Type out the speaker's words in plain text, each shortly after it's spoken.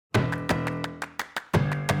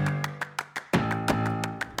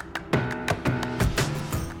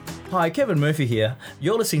Hi, Kevin Murphy here.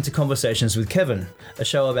 You're listening to Conversations with Kevin, a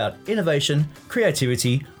show about innovation,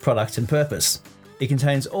 creativity, product and purpose. It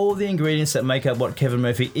contains all the ingredients that make up what Kevin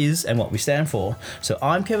Murphy is and what we stand for. So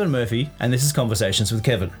I'm Kevin Murphy, and this is Conversations with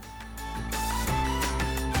Kevin.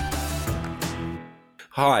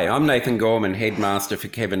 Hi, I'm Nathan Gorman, Headmaster for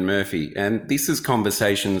Kevin Murphy, and this is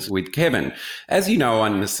Conversations with Kevin. As you know,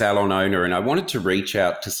 I'm a salon owner, and I wanted to reach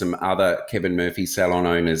out to some other Kevin Murphy salon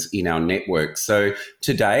owners in our network. So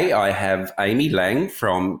today I have Amy Lang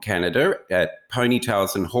from Canada at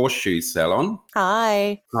Ponytails and Horseshoes Salon.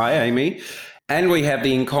 Hi. Hi, Amy. And we have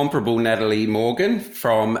the incomparable Natalie Morgan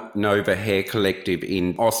from Nova Hair Collective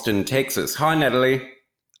in Austin, Texas. Hi, Natalie.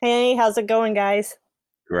 Hey, how's it going, guys?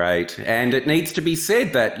 Great. And it needs to be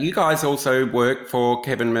said that you guys also work for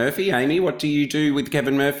Kevin Murphy. Amy, what do you do with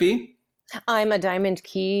Kevin Murphy? I'm a diamond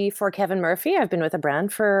key for Kevin Murphy. I've been with the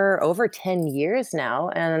brand for over 10 years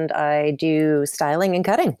now, and I do styling and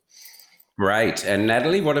cutting. Great. And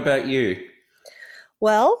Natalie, what about you?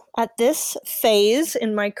 Well, at this phase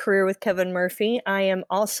in my career with Kevin Murphy, I am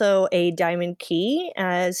also a diamond key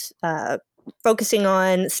as focusing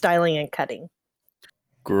on styling and cutting.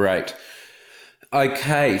 Great.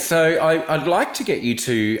 Okay, so I'd like to get you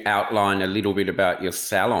to outline a little bit about your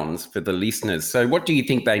salons for the listeners. So what do you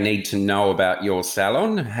think they need to know about your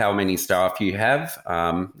salon? How many staff you have?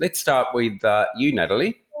 Let's start with you,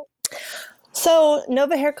 Natalie. So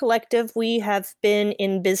Nova Hair Collective, we have been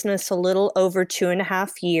in business a little over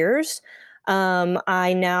 2.5 years.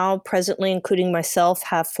 I now presently, including myself,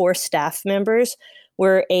 have 4 staff members.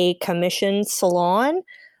 We're a commissioned salon.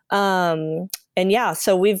 And yeah,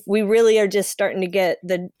 so we really are just starting to get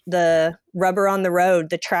the rubber on the road,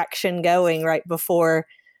 the traction going right before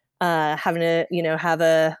having to, have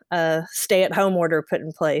a stay-at-home order put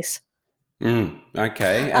in place.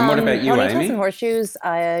 Okay. And what about you, Ponytails Amy? and Horseshoes,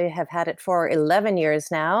 I have had it for 11 years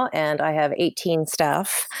now, and I have 18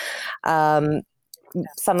 staff. Some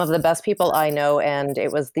of the best people I know, and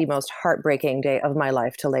it was the most heartbreaking day of my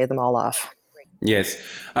life to lay them all off. Yes.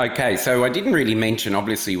 Okay. So I didn't really mention,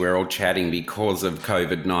 obviously, we're all chatting because of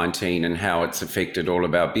COVID-19 and how it's affected all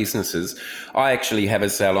of our businesses. I actually have a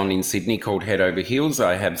salon in Sydney called Head Over Heels.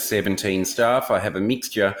 I have 17 staff. I have a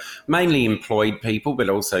mixture, mainly employed people, but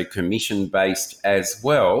also commission-based as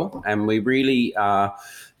well. And we really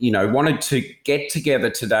wanted to get together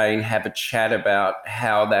today and have a chat about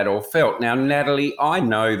how that all felt. Now, Natalie, I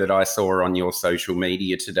know that I saw on your social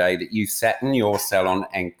media today that you sat in your salon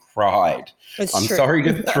and cried. I'm sorry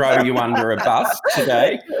to throw you under a bus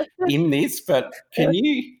today in this, but can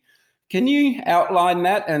you outline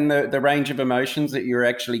that and the range of emotions that you're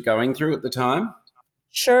actually going through at the time?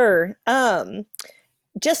 Sure.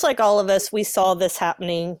 Just like all of us, we saw this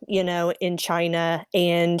happening, in China,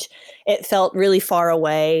 and it felt really far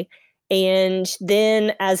away. And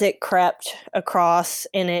then as it crept across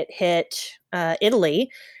and it hit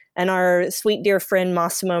Italy, and our sweet dear friend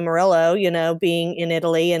Massimo Morello, being in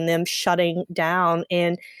Italy and them shutting down.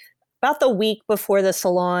 And about the week before the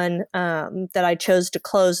salon that I chose to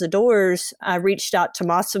close the doors, I reached out to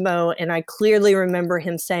Massimo, and I clearly remember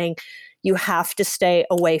him saying, "You have to stay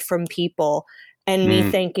away from people." And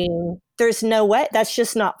me thinking, there's no way. That's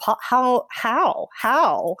just not how?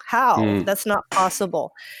 That's not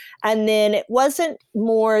possible. And then it was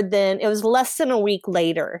less than a week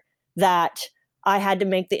later that I had to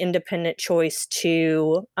make the independent choice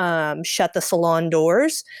to shut the salon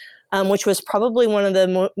doors, which was probably one of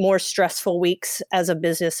the more stressful weeks as a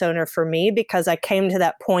business owner for me, because I came to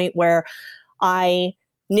that point where I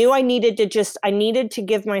knew I needed to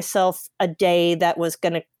give myself a day that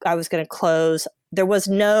I was going to close. There was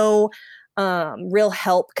no real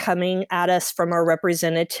help coming at us from our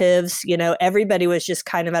representatives. Everybody was just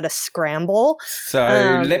kind of at a scramble.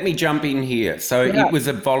 So let me jump in here. So It was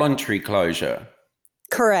a voluntary closure.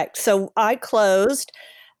 Correct. So I closed,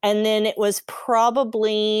 and then it was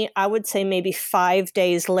probably, I would say maybe 5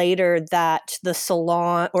 days later that the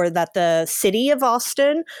salon, or that the city of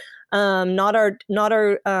Austin, not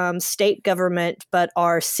our state government, but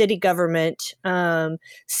our city government,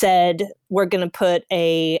 said we're going to put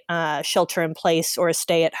a shelter in place or a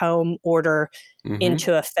stay at home order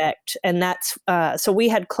into effect. And that's so we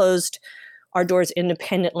had closed our doors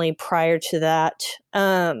independently prior to that.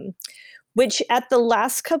 Which at the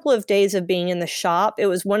last couple of days of being in the shop, it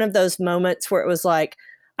was one of those moments where it was like,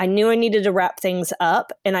 I knew I needed to wrap things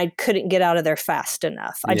up, and I couldn't get out of there fast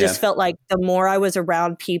enough. I just felt like the more I was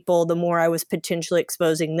around people, the more I was potentially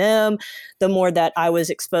exposing them, the more that I was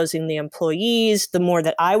exposing the employees, the more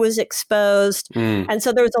that I was exposed. And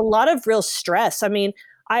so there was a lot of real stress. I mean,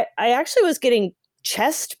 I actually was getting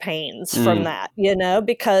chest pains from that,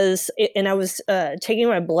 because and I was taking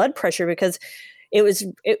my blood pressure because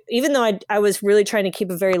even though I was really trying to keep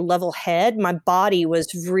a very level head, my body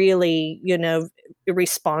was really,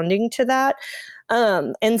 responding to that.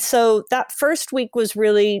 And so that first week was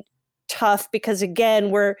really tough because,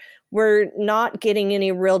 again, we're not getting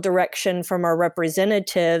any real direction from our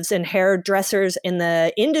representatives, and hairdressers in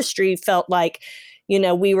the industry felt like,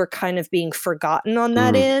 we were kind of being forgotten on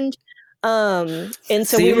that end. And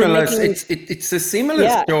so similar, it's a similar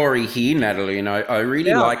story here, Natalie, and I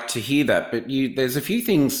really like to hear that. But there's a few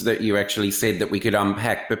things that you actually said that we could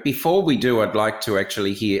unpack. But before we do, I'd like to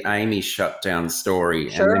actually hear Amy's shutdown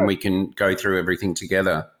story, and then we can go through everything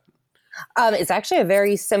together. It's actually a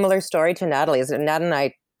very similar story to Natalie's. Nat and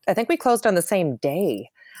I think we closed on the same day.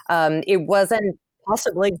 It wasn't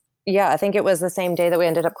possibly. Yeah, I think it was the same day that we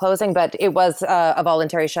ended up closing, but it was a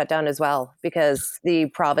voluntary shutdown as well because the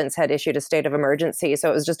province had issued a state of emergency.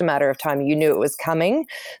 So it was just a matter of time. You knew it was coming.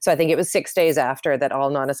 So I think it was 6 days after that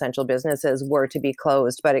all non-essential businesses were to be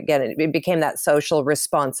closed. But again, it became that social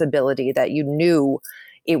responsibility that you knew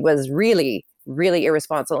it was really, really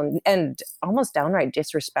irresponsible and almost downright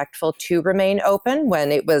disrespectful to remain open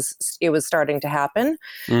when it was starting to happen.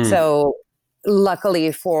 So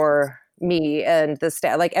luckily for me and the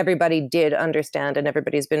staff, like everybody did understand, and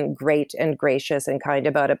everybody's been great and gracious and kind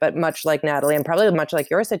about it. But much like Natalie, and probably much like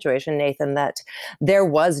your situation, Nathan, that there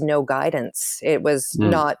was no guidance. It was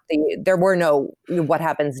there were no what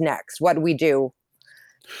happens next, what do we do.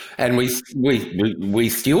 And we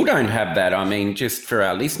still don't have that. I mean, just for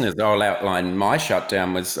our listeners, I'll outline my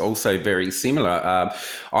shutdown was also very similar.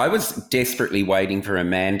 I was desperately waiting for a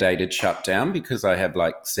mandated shutdown because I have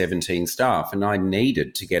like 17 staff and I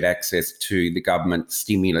needed to get access to the government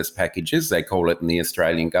stimulus packages, they call it in the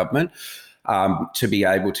Australian government, to be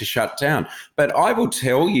able to shut down. But I will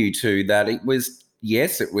tell you too that it was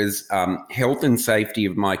health and safety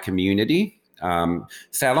of my community.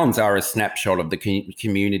 Salons are a snapshot of the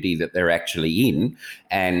community that they're actually in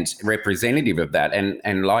and representative of that.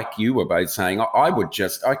 And like you were both saying,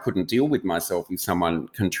 I couldn't deal with myself if someone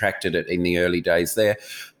contracted it in the early days there.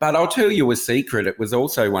 But I'll tell you a secret. It was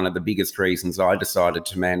also one of the biggest reasons I decided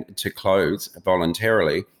to close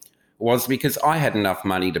voluntarily was because I had enough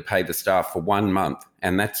money to pay the staff for 1 month,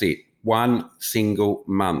 and that's it. 1 single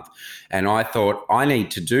month. And I thought I need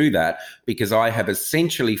to do that because I have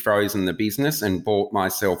essentially frozen the business and bought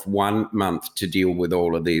myself 1 month to deal with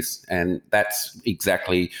all of this. And that's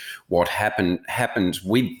exactly what happened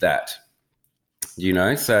with that.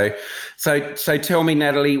 So tell me,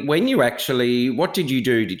 Natalie, when you what did you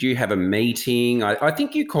do? Did you have a meeting? I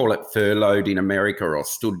think you call it furloughed in America or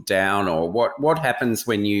stood down, or what happens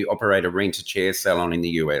when you operate a rent-a-chair salon in the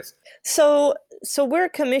US? So we're a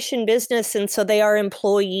commission business, and so they are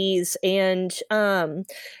employees. And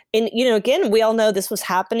again, we all know this was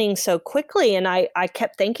happening so quickly. And I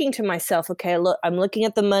kept thinking to myself, okay, look, I'm looking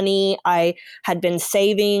at the money I had been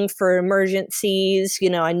saving for emergencies.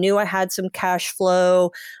 I knew I had some cash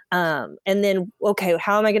flow. And then, okay,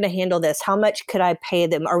 how am I going to handle this? How much could I pay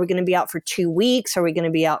them? Are we going to be out for 2 weeks? Are we going to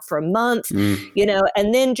be out for a month?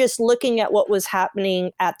 And then just looking at what was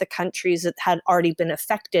happening at the countries that had already been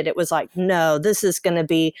affected, it was like, no, this is going to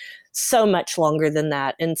be so much longer than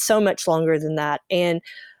that and so much longer than that. And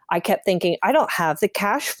I kept thinking, I don't have the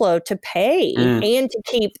cash flow to pay and to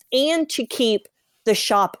keep the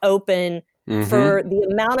shop open for the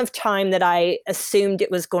amount of time that I assumed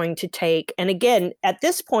it was going to take. And again, at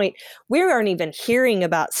this point, we aren't even hearing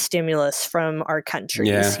about stimulus from our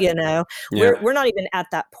countries. We're not even at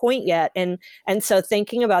that point yet. And so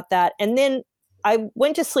thinking about that, and then I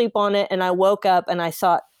went to sleep on it and I woke up and I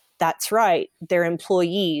thought, that's right, they're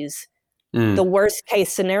employees. The worst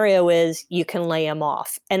case scenario is you can lay them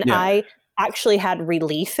off. And I actually had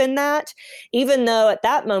relief in that, even though at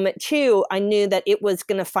that moment too, I knew that it was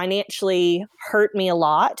going to financially hurt me a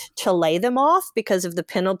lot to lay them off because of the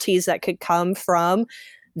penalties that could come from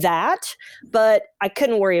that. But I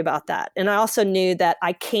couldn't worry about that. And I also knew that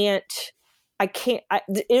it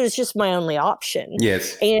was just my only option.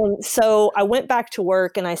 Yes. And so I went back to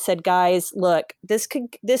work and I said, guys, look, this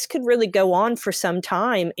could really go on for some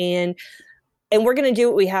time. And we're going to do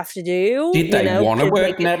what we have to do. Did they want to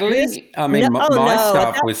work, Natalie? I mean, my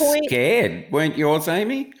staff was scared. Weren't yours,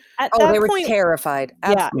 Amy? They were terrified.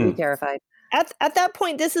 Absolutely terrified. At that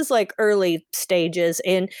point, this is like early stages.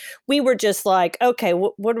 And we were just like, okay,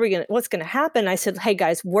 what's going to happen? I said, hey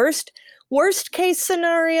guys, worst case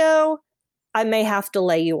scenario, I may have to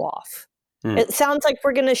lay you off. It sounds like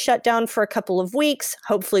we're going to shut down for a couple of weeks.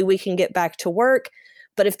 Hopefully we can get back to work.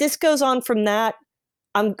 But if this goes on from that,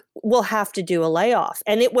 we'll have to do a layoff.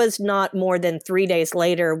 And it was not more than 3 days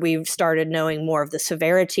later, we started knowing more of the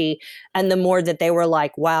severity, and the more that they were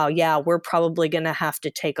like, wow, yeah, we're probably going to have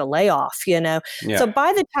to take a layoff, Yeah. So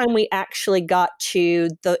by the time we actually got to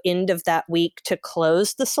the end of that week to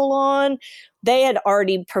close the salon, they had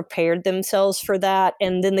already prepared themselves for that.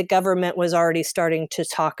 And then the government was already starting to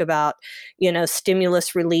talk about,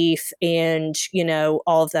 stimulus relief and,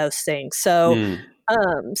 all of those things. So,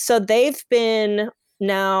 so they've been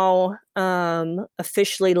now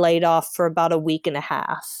officially laid off for about a week and a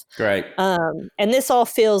half. Great. And this all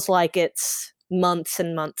feels like it's months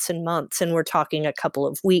and months and months, and we're talking a couple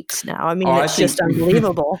of weeks now. I mean, it's just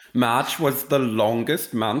unbelievable. March was the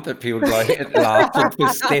longest month. It feels like it lasted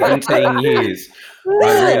for 17 years.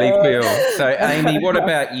 I really feel. So, Amy, what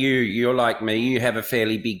about you? You're like me. You have a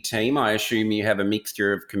fairly big team. I assume you have a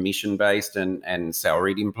mixture of commission-based and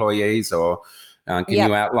salaried employees, or can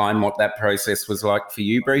you outline what that process was like for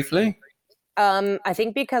you briefly? I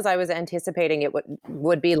think because I was anticipating it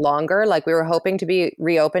would be longer, like we were hoping to be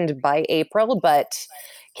reopened by April, but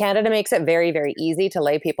Canada makes it very, very easy to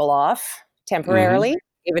lay people off temporarily,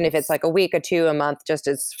 even if it's like a week or two, a month, just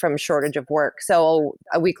as from shortage of work. So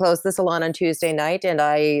we closed the salon on Tuesday night and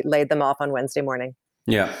I laid them off on Wednesday morning.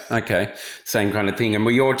 Yeah. Okay. Same kind of thing. And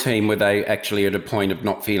were they actually at a point of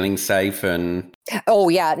not feeling safe? And oh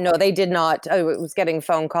yeah, no, they did not. I was getting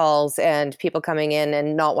phone calls and people coming in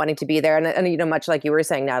and not wanting to be there. And much like you were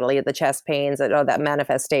saying, Natalie, the chest pains, that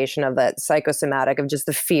manifestation of that psychosomatic of just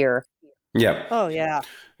the fear. Yeah. Oh yeah.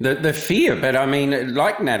 The fear, but I mean,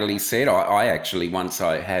 like Natalie said, I actually, once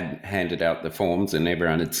I had handed out the forms and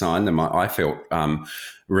everyone had signed them, I felt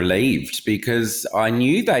relieved because I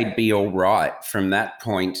knew they'd be all right from that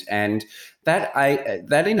point, and that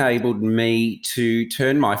enabled me to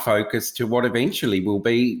turn my focus to what eventually will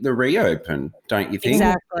be the reopen. Don't you think?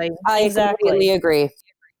 Exactly. I completely agree.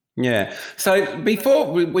 Yeah. So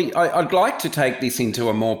before I'd like to take this into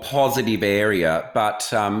a more positive area, but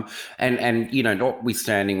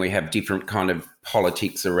notwithstanding we have different kind of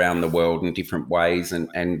politics around the world in different ways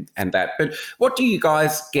and that. But what do you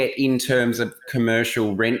guys get in terms of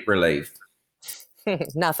commercial rent relief?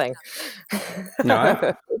 Nothing.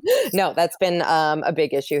 No? No, that's been a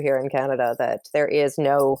big issue here in Canada, that there is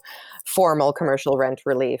no formal commercial rent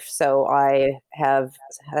relief. So I have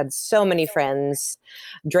had so many friends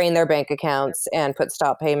drain their bank accounts and put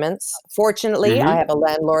stop payments. Fortunately, I have a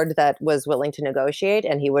landlord that was willing to negotiate,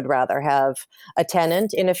 and he would rather have a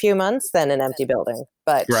tenant in a few months than an empty building.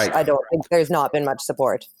 But Right. I don't think there's not been much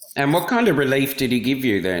support. And what kind of relief did he give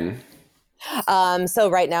you then? So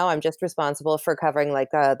right now I'm just responsible for covering like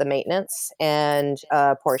the maintenance and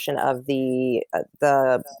a portion of the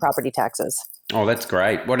property taxes. Oh, that's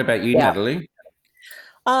great. What about you, Yeah. Natalie?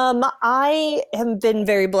 I have been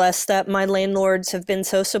very blessed that my landlords have been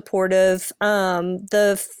so supportive.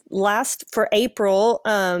 For April,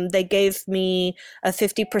 they gave me a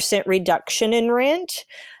 50% reduction in rent.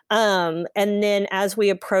 And then as we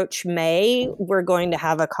approach May, we're going to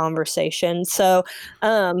have a conversation. So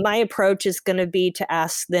my approach is going to be to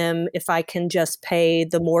ask them if I can just pay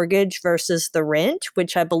the mortgage versus the rent,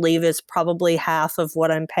 which I believe is probably half of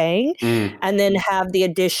what I'm paying, and then have the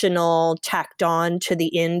additional tacked on to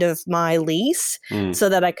the end of my lease so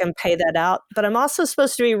that I can pay that out. But I'm also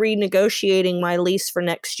supposed to be renegotiating my lease for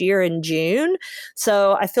next year in June.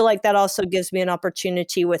 So I feel like that also gives me an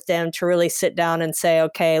opportunity with them to really sit down and say,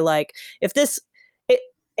 okay, like if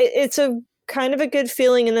it's a kind of a good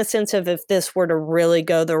feeling in the sense of if this were to really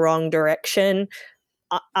go the wrong direction,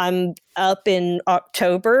 I'm up in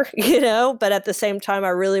October, but at the same time, I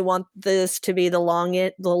really want this to be the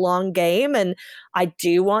long game. And I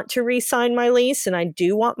do want to re-sign my lease, and I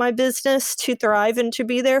do want my business to thrive and to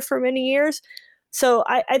be there for many years. So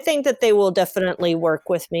I think that they will definitely work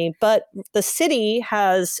with me. But the city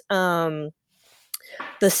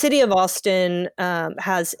of Austin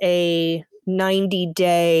has a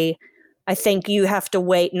 90-day, I think you have to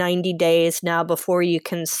wait 90 days now before you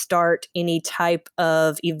can start any type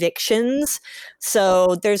of evictions.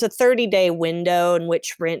 So there's a 30-day window in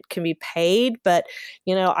which rent can be paid. But,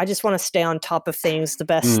 I just want to stay on top of things the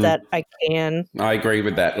best that I can. I agree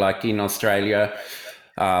with that. Like in Australia,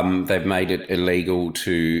 they've made it illegal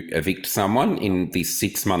to evict someone in this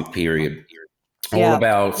 6-month period. All of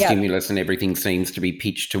our stimulus and everything seems to be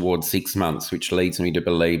pitched towards 6 months, which leads me to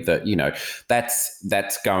believe that,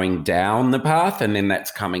 that's going down the path and then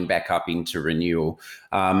that's coming back up into renewal.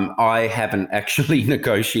 I haven't actually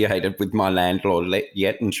negotiated with my landlord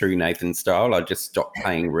yet in true Nathan style. I just stopped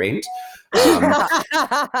paying rent.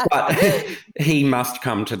 But he must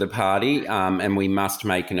come to the party, and we must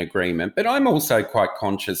make an agreement. But I'm also quite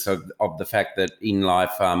conscious of the fact that in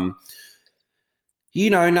life,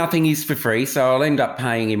 nothing is for free, so I'll end up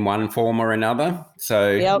paying in one form or another.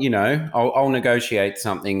 So, I'll negotiate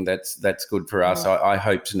something that's good for us. I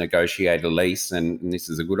hope to negotiate a lease, and this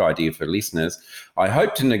is a good idea for listeners. I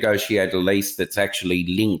hope to negotiate a lease that's actually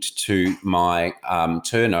linked to my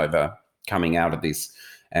turnover coming out of this.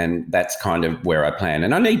 And that's kind of where I plan.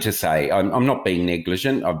 And I need to say, I'm not being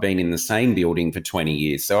negligent. I've been in the same building for 20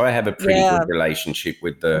 years. So I have a pretty good relationship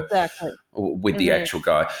with the actual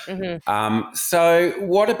guy. So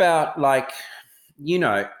what about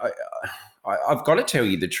I've got to tell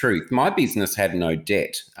you the truth. My business had no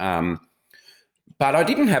debt. But I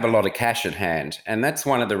didn't have a lot of cash at hand, and that's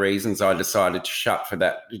one of the reasons I decided to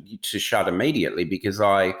shut immediately, because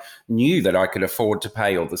I knew that I could afford to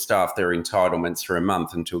pay all the staff their entitlements for a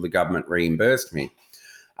month until the government reimbursed me.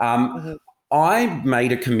 I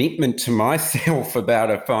made a commitment to myself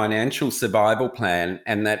about a financial survival plan,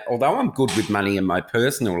 and that although I'm good with money in my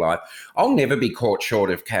personal life, I'll never be caught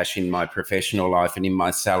short of cash in my professional life and in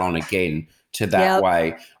my salon again to that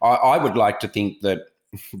way. I would like to think that,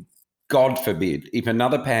 God forbid, if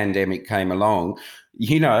another pandemic came along,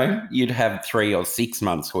 you'd have 3 or 6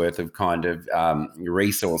 months worth of kind of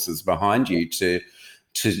resources behind you to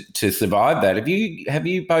survive that. Have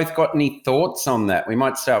you both got any thoughts on that? We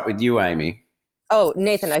might start with you, Amy. Oh,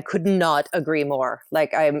 Nathan, I could not agree more.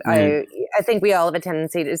 I think we all have a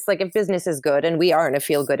tendency to, it's like if business is good, and we are in a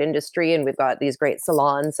feel-good industry and we've got these great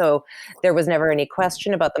salons, so there was never any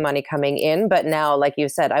question about the money coming in. But now, like you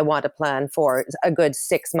said, I want to plan for a good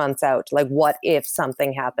 6 months out. Like, what if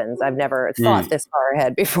something happens? I've never thought this far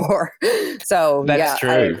ahead before. So that's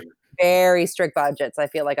true. Very strict budgets. I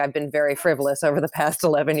feel like I've been very frivolous over the past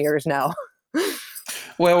 11 years now.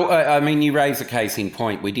 Well, I mean, you raise a case in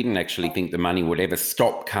point. We didn't actually think the money would ever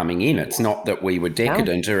stop coming in. It's not that we were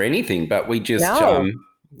decadent or anything, but we just,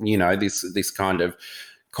 this kind of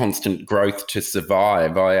constant growth to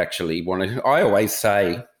survive. I always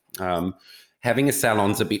say having a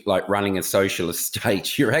salon's a bit like running a social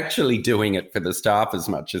estate. You're actually doing it for the staff as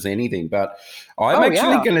much as anything. But I'm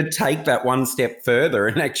going to take that one step further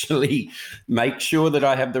and actually make sure that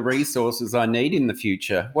I have the resources I need in the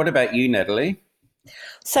future. What about you, Natalie?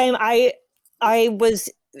 Same. I was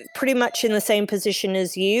pretty much in the same position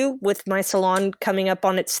as you with my salon coming up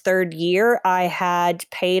on its 3rd year. I had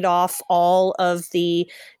paid off all of the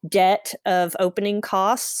debt of opening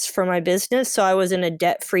costs for my business. So I was in a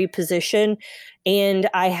debt-free position, and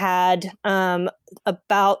I had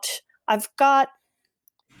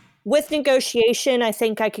with negotiation, I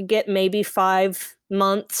think I could get maybe 5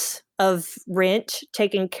 months of rent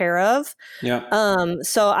taken care of.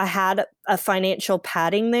 So I had a financial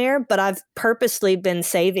padding there, but I've purposely been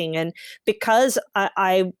saving. And because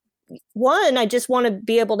I just want to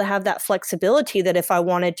be able to have that flexibility that if I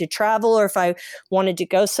wanted to travel or if I wanted to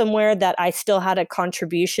go somewhere, that I still had a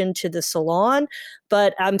contribution to the salon.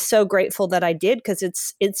 But I'm so grateful that I did, because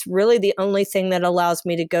it's really the only thing that allows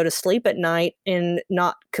me to go to sleep at night and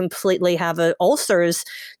not completely have ulcers,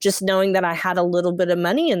 just knowing that I had a little bit of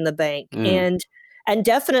money in the bank. And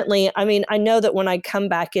definitely, I mean, I know that when I come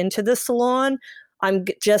back into the salon, I'm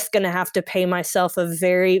just going to have to pay myself a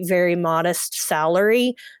very, very modest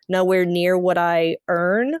salary, nowhere near what I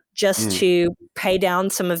earn, just to pay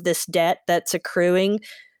down some of this debt that's accruing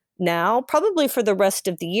now, probably for the rest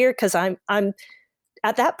of the year, because I'm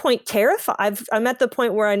at that point terrified. I'm at the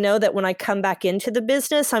point where I know that when I come back into the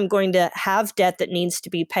business, I'm going to have debt that needs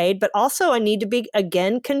to be paid, but also I need to be,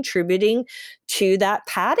 again, contributing to that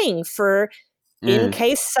padding for in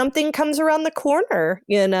case something comes around the corner,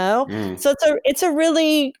 So it's a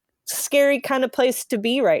really scary kind of place to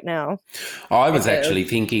be right now. I was actually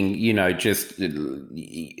thinking, I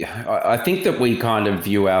think that we kind of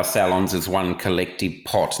view our salons as one collective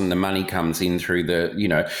pot, and the money comes in through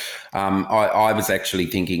I was actually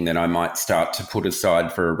thinking that I might start to put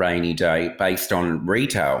aside for a rainy day based on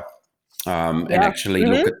retail. And actually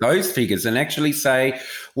look at those figures and actually say,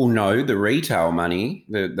 well, no, the retail money,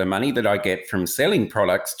 the money that I get from selling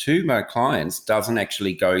products to my clients doesn't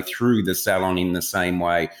actually go through the salon in the same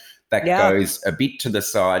way. That goes a bit to the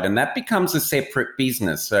side, and that becomes a separate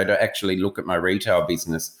business. So to actually look at my retail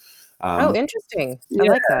business. Interesting. I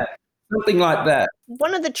like that. Something like that.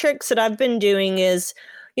 One of the tricks that I've been doing is,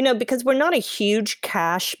 because we're not a huge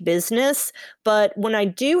cash business, but when I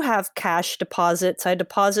do have cash deposits, I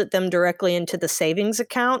deposit them directly into the savings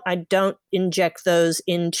account. I don't inject those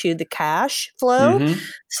into the cash flow. Mm-hmm.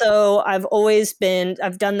 So I've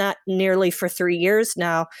done that nearly for 3 years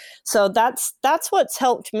now. So that's what's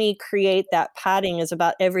helped me create that padding, is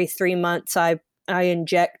about every 3 months I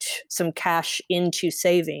inject some cash into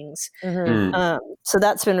savings. So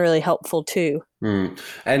that's been really helpful too.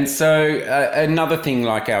 And so another thing,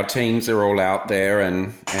 like our teams are all out there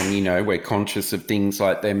and we're conscious of things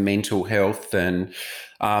like their mental health. And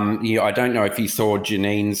I don't know if you saw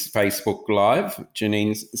Janine's Facebook Live,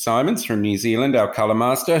 Janine Simons from New Zealand, our colour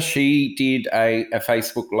master. She did a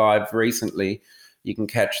Facebook Live recently. You can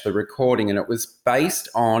catch the recording, and it was based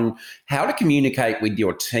on how to communicate with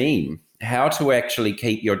your team, how to actually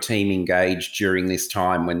keep your team engaged during this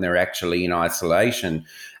time when they're actually in isolation.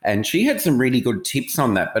 And she had some really good tips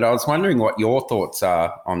on that, but I was wondering what your thoughts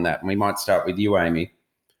are on that. And we might start with you, Amy.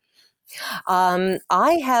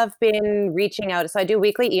 I have been reaching out. So I do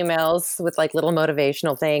weekly emails with like little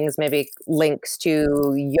motivational things, maybe links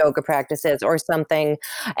to yoga practices or something.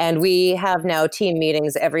 And we have now team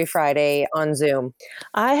meetings every Friday on Zoom.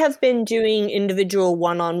 I have been doing individual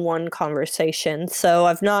one-on-one conversations. So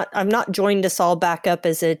I've not joined us all back up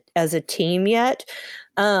as a team yet.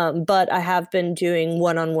 But I have been doing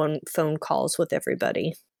one-on-one phone calls with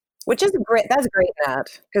everybody. Which is great. That's great, Matt,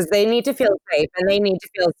 because they need to feel safe and they need to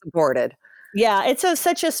feel supported. Yeah, it's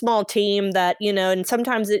such a small team that, and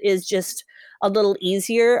sometimes it is just a little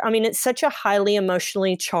easier. I mean, it's such a highly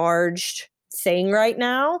emotionally charged thing right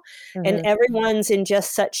now, and everyone's in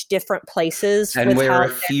just such different places. And we're a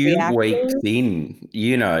few weeks in,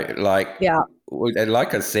 like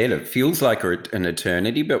I said, it feels like an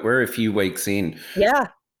eternity, but we're a few weeks in. Yeah.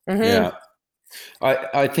 Mm-hmm. Yeah.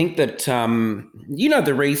 I think that,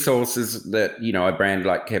 the resources that, a brand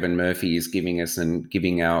like Kevin Murphy is giving us and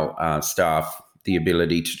giving our staff the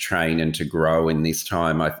ability to train and to grow in this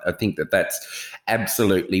time, I think that that's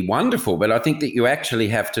absolutely wonderful. But I think that you actually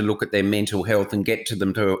have to look at their mental health and get to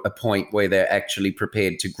them to a point where they're actually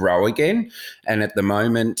prepared to grow again. And at the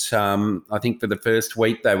moment, I think for the first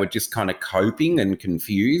week, they were just kind of coping and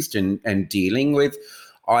confused and dealing with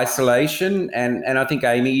isolation. And I think,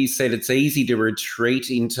 Amy, you said it's easy to retreat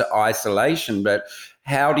into isolation, but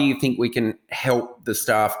how do you think we can help the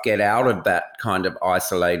staff get out of that kind of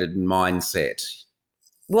isolated mindset?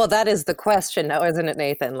 Well, that is the question now, isn't it,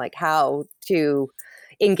 Nathan? Like how to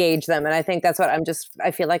engage them. And I think that's what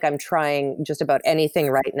I feel like I'm trying just about anything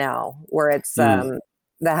right now, where it's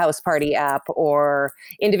the house party app or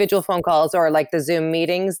individual phone calls or like the Zoom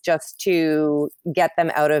meetings, just to get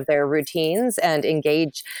them out of their routines and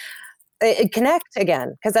engage, connect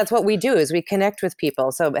again. Because that's what we do, is we connect with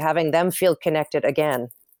people. So having them feel connected again.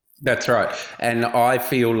 That's right. And I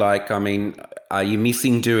feel like, are you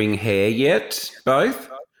missing doing hair yet, both?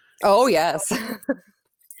 Oh, yes.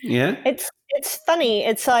 Yeah. It's funny.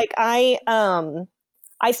 It's like I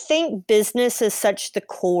think business is such the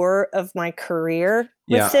core of my career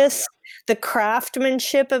with this. The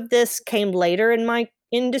craftsmanship of this came later in my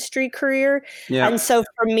industry career. Yeah. And so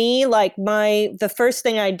for me, like the first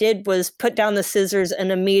thing I did was put down the scissors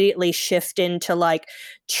and immediately shift into like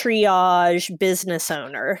triage business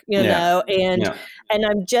owner, know, and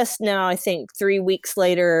I'm just now, I think 3 weeks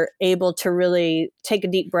later, able to really take a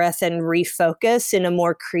deep breath and refocus in a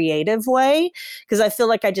more creative way, because I feel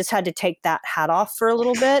like I just had to take that hat off for a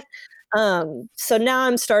little bit. So now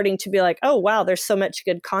I'm starting to be like, oh, wow, there's so much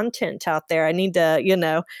good content out there. I need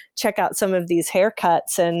to, check out some of these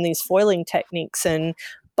haircuts and these foiling techniques and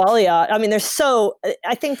balayage. I mean,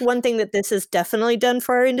 I think one thing that this has definitely done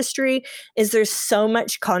for our industry is there's so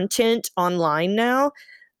much content online now,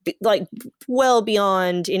 like well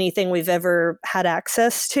beyond anything we've ever had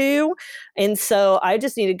access to. And so I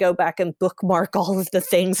just need to go back and bookmark all of the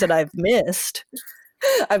things that I've missed.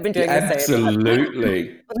 I've been doing the same.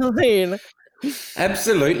 Absolutely.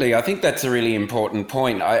 Absolutely. I think that's a really important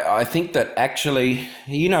point. I think that actually,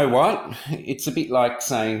 you know what? It's a bit like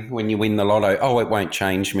saying when you win the lotto, oh, it won't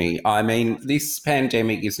change me. I mean, this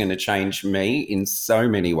pandemic is going to change me in so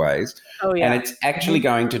many ways. Oh, yeah. And it's actually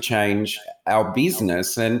going to change our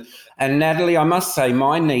business. And Natalie, I must say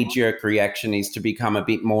my knee-jerk reaction is to become a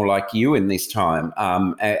bit more like you in this time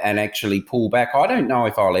and actually pull back. I don't know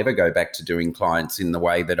if I'll ever go back to doing clients in the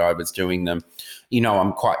way that I was doing them.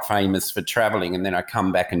 I'm quite famous for traveling, and then I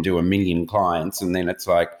come back and do 1 million clients, and then it's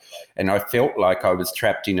like, and I felt like I was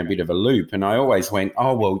trapped in a bit of a loop. And I always went,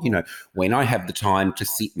 oh, well, when I have the time to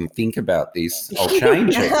sit and think about this, I'll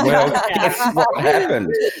change it. Well, guess what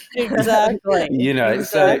happened? Exactly.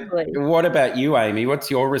 So what about you, Amy? What's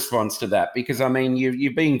your response to that? Because, I mean,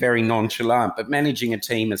 you're being very nonchalant, but managing a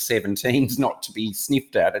team of 17 is not to be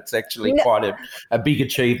sniffed at. It's actually quite a big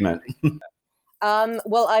achievement.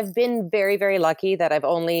 Well, I've been very, very lucky that I've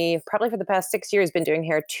only probably for the past 6 years been doing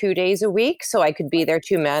hair 2 days a week. So I could be there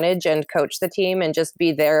to manage and coach the team and just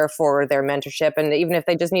be there for their mentorship. And even if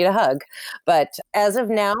they just need a hug. But as of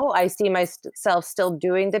now, I see myself still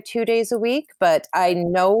doing the 2 days a week, but I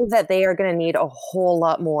know that they are going to need a whole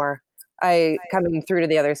lot more coming through to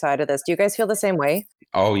the other side of this. Do you guys feel the same way?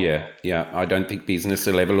 Oh, yeah. Yeah. I don't think business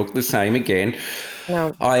will ever look the same again.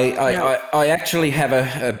 No. I actually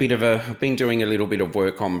have been doing a little bit of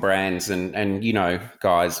work on brands and, you know,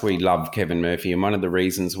 guys, we love Kevin Murphy. And one of the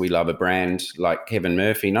reasons we love a brand like Kevin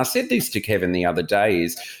Murphy, and I said this to Kevin the other day,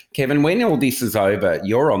 is, Kevin, when all this is over,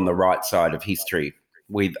 you're on the right side of history.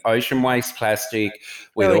 With Ocean Waste Plastic,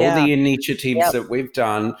 with the initiatives that we've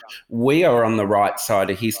done, we are on the right side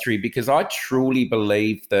of history, because I truly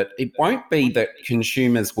believe that it won't be that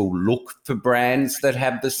consumers will look for brands that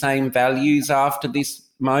have the same values after this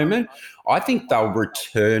moment. I think they'll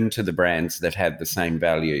return to the brands that have the same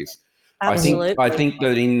values. Absolutely. I think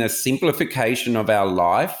that in the simplification of our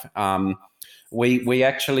life, we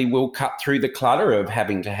actually will cut through the clutter of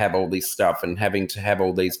having to have all this stuff and having to have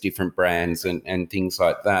all these different brands and things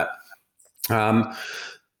like that. So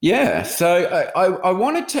I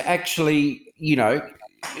wanted to actually, you know,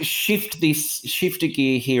 shift a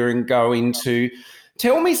gear here and go into,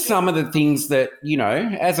 tell me some of the things that, you know,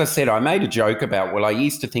 as I said, I made a joke about, well, I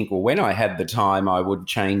used to think, well, when I had the time, I would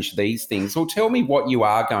change these things. Well, tell me what you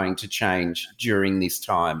are going to change during this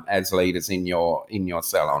time as leaders in your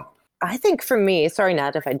salon. I think for me, sorry,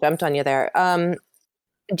 Nat, if I jumped on you there. I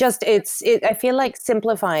feel like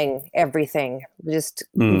simplifying everything, just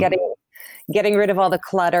getting rid of all the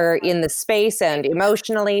clutter in the space and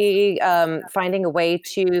emotionally, finding a way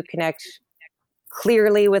to connect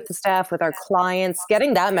clearly with the staff, with our clients,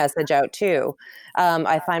 getting that message out too.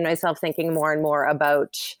 I find myself thinking more and more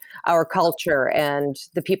about our culture and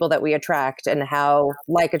the people that we attract and how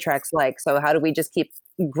like attracts like. So how do we just keep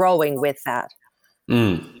growing with that?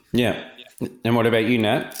 Yeah. And what about you,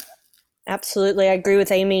 Nat? Absolutely. I agree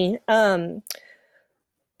with Amy.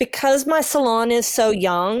 Because my salon is so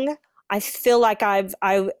young, I feel like I've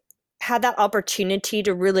had that opportunity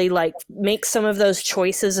to really like make some of those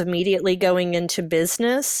choices immediately going into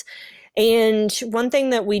business. And one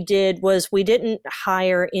thing that we did was we didn't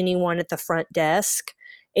hire anyone at the front desk.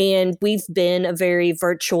 And we've been a very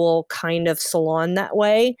virtual kind of salon that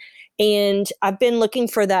way. And I've been looking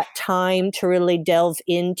for that time to really delve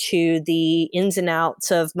into the ins and outs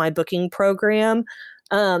of my booking program.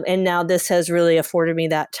 And now this has really afforded me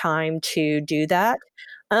that time to do that.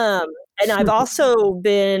 And I've also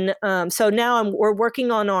been, so now we're working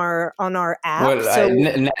on our app.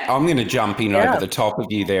 Well, I'm going to jump in over the top of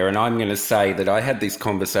you there. And I'm going to say that I had this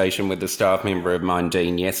conversation with a staff member of mine,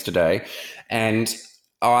 Dean, yesterday. And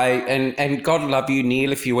and God love you,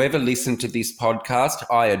 Neil, if you ever listen to this podcast,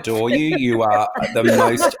 I adore you. You are the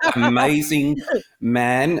most amazing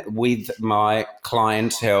man with my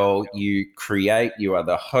clientele. You are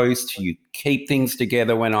the host, you keep things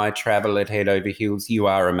together when I travel at Head Over Heels. You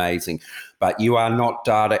are amazing, but you are not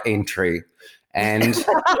data entry. And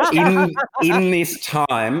in this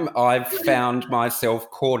time, I've found myself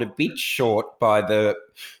caught a bit short by the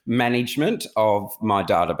management of my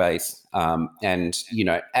database. And, you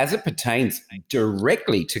know, as it pertains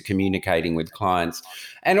directly to communicating with clients.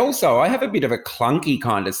 And also I have a bit of a clunky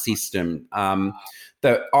kind of system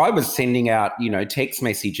that I was sending out, you know, text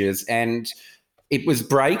messages, and it was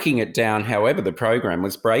breaking it down. However, the program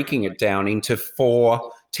was breaking it down into 4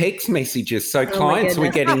 text messages. So clients were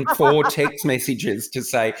getting 4 text messages to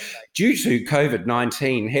say, due to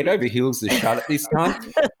COVID-19, Head Over Heels is shut at this time.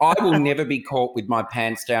 I will never be caught with my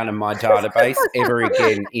pants down in my database ever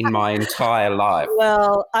again in my entire life.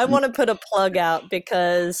 Well, I want to put a plug out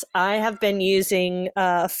because I have been using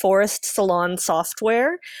Forest Salon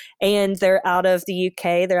software, and they're out of the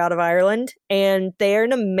UK, they're out of Ireland, and they're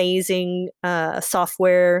an amazing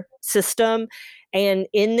software system. And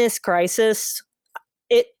in this crisis,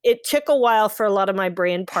 it took a while for a lot of my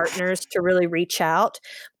brand partners to really reach out.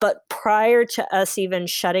 But prior to us even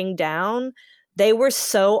shutting down, they were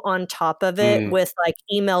so on top of it with like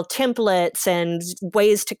email templates and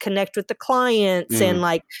ways to connect with the clients and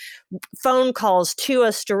like phone calls to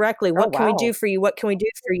us directly. What can we do for you? What can we do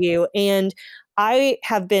for you? And I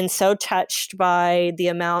have been so touched by the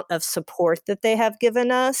amount of support that they have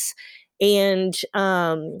given us. And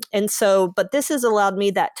so, but this has allowed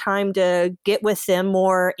me that time to get with them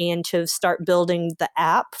more and to start building the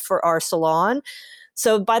app for our salon.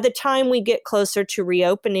 So by the time we get closer to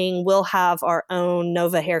reopening, we'll have our own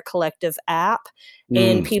Nova Hair Collective app,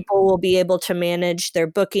 and people will be able to manage their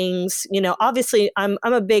bookings. Obviously, I'm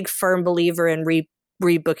a big firm believer in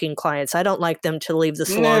rebooking clients. I don't like them to leave the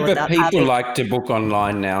salon but without people having. like to book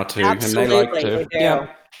online now too, Absolutely, and they like to. they do. Yeah.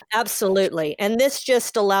 Absolutely. And this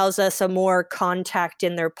just allows us a more contact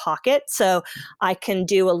in their pocket. So I can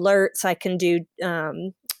do alerts. I can do,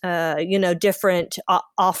 different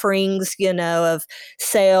offerings, of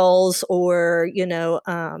sales or,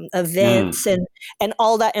 events, and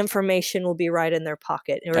all that information will be right in their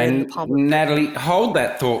pocket. Or in the And palm of their Natalie, hand. hold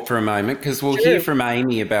that thought for a moment, because we'll Sure. hear from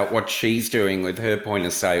Amy about what she's doing with her point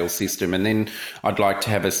of sale system. And then I'd like to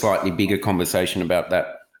have a slightly bigger conversation about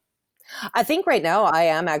that. I think right now I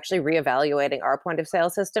am actually reevaluating our point of sale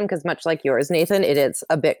system, because much like yours, Nathan, it is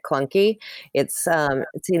a bit clunky. It's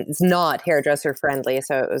not hairdresser friendly,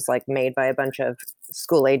 so it was like made by a bunch of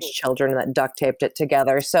school age children that duct taped it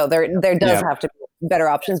together. So there does have to be better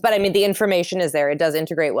options, but I mean the information is there. It does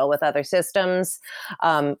integrate well with other systems.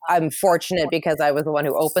 I'm fortunate because I was the one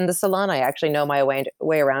who opened the salon. I actually know my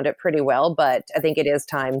way around it pretty well, but I think it is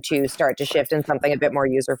time to start to shift in something a bit more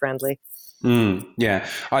user friendly. Yeah,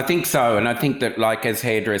 I think so. And I think that, like, as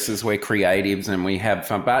hairdressers, we're creatives and we have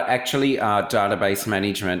fun, but actually database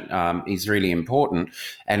management is really important.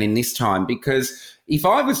 And in this time, because if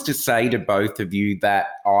I was to say to both of you that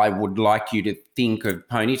I would like you to think of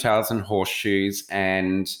Ponytails and Horseshoes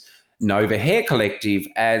and Nova Hair Collective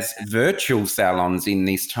as virtual salons in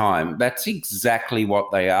this time, that's exactly what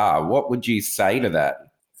they are. What would you say to that?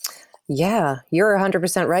 Yeah, you're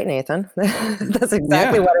 100% right, Nathan. That's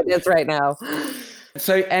exactly what it is right now.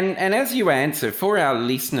 So, and as you answer, for our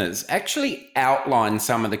listeners, actually outline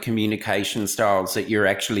some of the communication styles that you're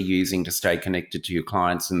actually using to stay connected to your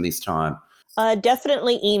clients in this time.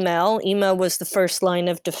 Definitely email. Email was the first line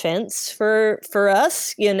of defense for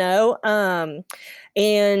us, and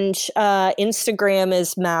Instagram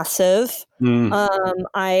is massive.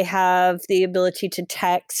 I have the ability to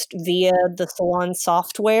text via the salon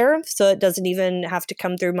software, so it doesn't even have to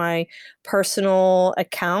come through my personal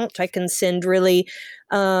account. I can send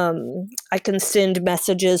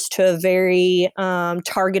messages to a very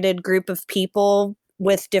targeted group of people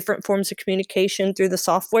with different forms of communication through the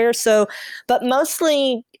software. So, but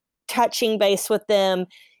mostly touching base with them.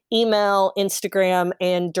 Email, Instagram,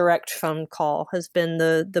 and direct phone call has been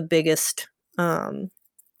the biggest of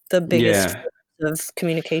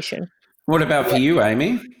communication. What about for you,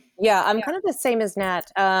 Amy? Yeah, I'm kind of the same as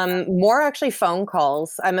Nat. More actually phone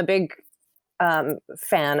calls. I'm a big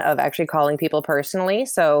fan of actually calling people personally.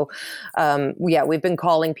 So, we've been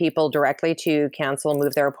calling people directly to cancel,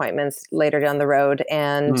 move their appointments later down the road,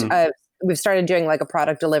 and we've started doing like a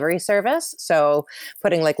product delivery service. So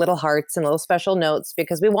putting like little hearts and little special notes,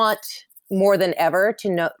 because we want more than ever to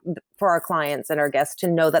know for our clients and our guests to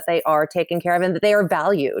know that they are taken care of and that they are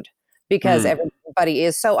valued, because everybody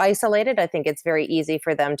is so isolated. I think it's very easy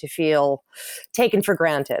for them to feel taken for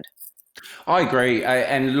granted. I agree.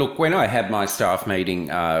 And look, when I had my staff meeting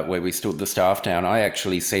where we stood the staff down, I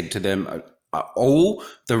actually said to them, all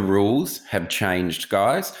the rules have changed,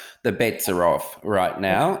 guys. The bets are off right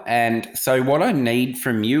now. And so what I need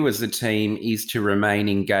from you as a team is to remain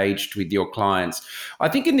engaged with your clients. I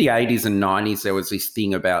think in the 80s and 90s, there was this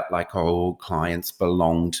thing about like, oh, clients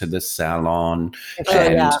belong to the salon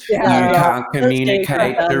and you can't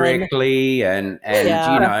communicate directly. And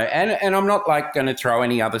I'm not like going to throw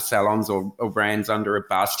any other salons or brands under a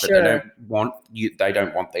bus, but they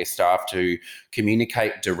don't want their staff to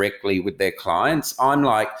communicate directly with their clients. I'm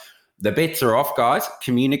like, the bets are off, guys.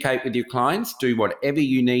 Communicate with your clients. Do whatever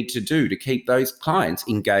you need to do to keep those clients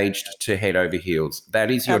engaged to head over heels. That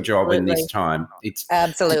is your job in this time. It's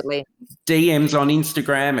absolutely DMs on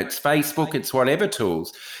Instagram, it's Facebook, it's whatever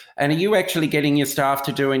tools. And are you actually getting your staff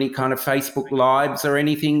to do any kind of Facebook Lives or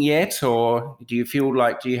anything yet? Or do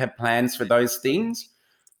you have plans for those things?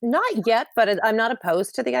 Not yet, but I'm not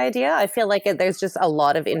opposed to the idea. I feel like there's just a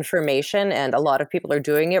lot of information and a lot of people are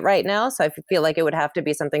doing it right now. So I feel like it would have to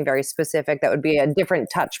be something very specific that would be a different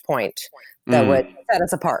touch point that would set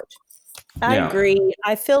us apart. I agree.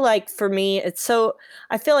 I feel like for me,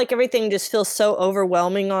 I feel like everything just feels so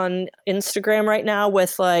overwhelming on Instagram right now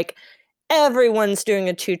with like, everyone's doing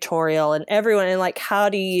a tutorial and like, how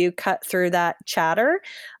do you cut through that chatter?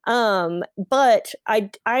 But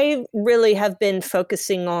I really have been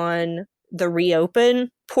focusing on the reopen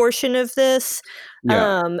portion of this,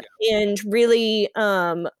 and really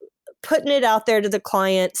putting it out there to the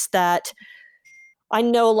clients that I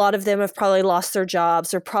know a lot of them have probably lost their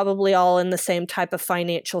jobs. They're probably all in the same type of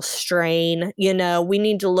financial strain. We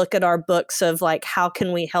need to look at our books of like, how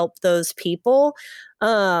can we help those people?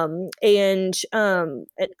 And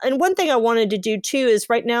one thing I wanted to do too is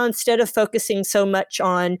right now, instead of focusing so much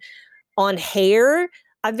on hair,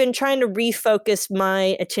 I've been trying to refocus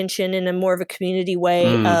my attention in a more of a community way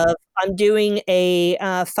of I'm doing a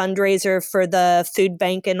fundraiser for the food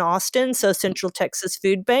bank in Austin, so Central Texas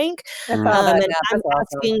Food Bank. And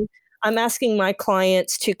I'm asking my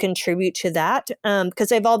clients to contribute to that because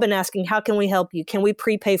they've all been asking, how can we help you? Can we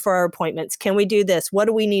prepay for our appointments? Can we do this? What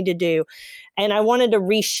do we need to do? And I wanted to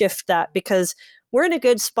reshift that because we're in a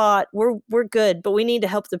good spot. We're good, but we need to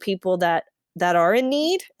help the people that are in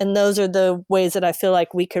need. And those are the ways that I feel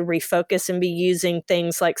like we could refocus and be using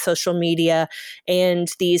things like social media and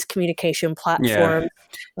these communication platforms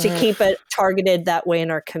to keep it targeted that way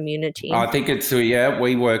in our community. I think it's,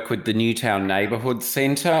 we work with the Newtown Neighbourhood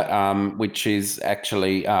Centre, which is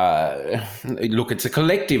actually, it's a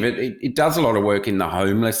collective. It does a lot of work in the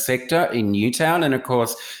homeless sector in Newtown. And of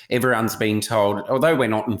course, everyone's been told, although we're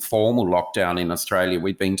not in formal lockdown in Australia,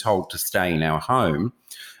 we've been told to stay in our home.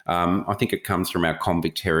 I think it comes from our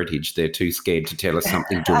convict heritage. They're too scared to tell us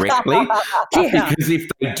something directly because if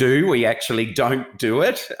they do, we actually don't do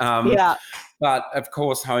it. But of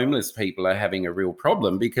course, homeless people are having a real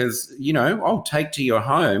problem because, take to your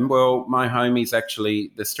home. Well, my home is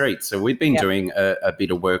actually the street. So we've been doing a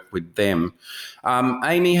bit of work with them.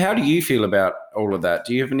 Amy, how do you feel about all of that?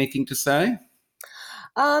 Do you have anything to say?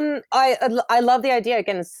 I love the idea,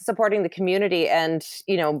 again, supporting the community. And,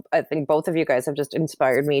 I think both of you guys have just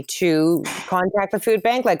inspired me to contact the food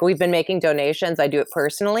bank. Like, we've been making donations. I do it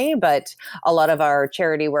personally, but a lot of our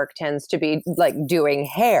charity work tends to be like doing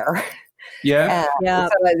hair. Yeah. So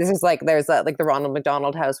this is like, there's like the Ronald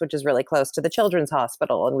McDonald House, which is really close to the Children's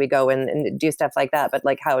Hospital. And we go and do stuff like that, but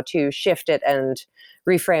like how to shift it and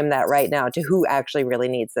reframe that right now to who actually really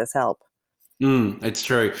needs this help. It's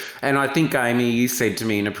true. And I think, Amy, you said to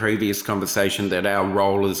me in a previous conversation that our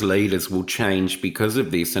role as leaders will change because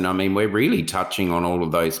of this. And I mean, we're really touching on all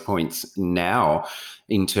of those points now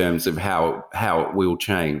in terms of how it will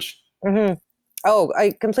change. Mm-hmm. Oh,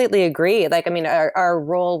 I completely agree. Like, I mean, our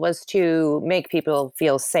role was to make people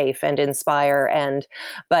feel safe and inspire,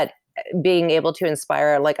 but being able to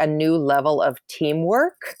inspire like a new level of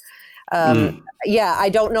teamwork. I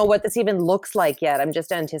don't know what this even looks like yet. I'm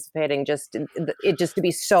just anticipating it to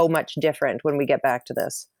be so much different when we get back to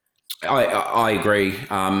this. I agree,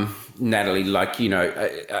 Natalie. Like,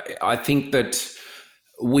 I think that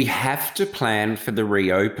we have to plan for the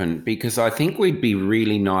reopen because I think we'd be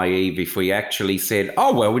really naive if we actually said,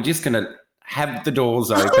 oh, well, we're just going to have the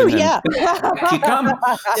doors open and back you come.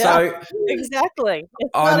 So exactly.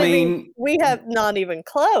 We have not even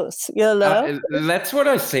close, that's what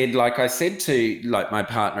I said. Like I said to my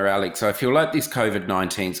partner, Alex, I feel like this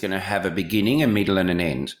COVID-19 is going to have a beginning, a middle and an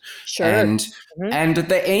end. Sure. And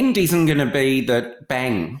the end isn't going to be that,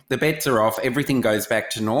 bang, the bets are off, everything goes back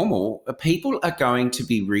to normal. People are going to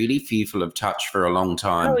be really fearful of touch for a long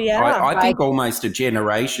time. Oh, yeah. I think almost a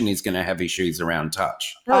generation is going to have issues around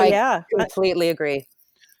touch. I completely agree.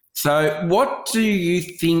 So what do you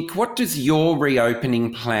think, what does your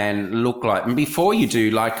reopening plan look like? And before you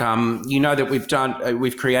do, that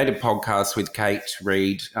we've created podcasts with Kate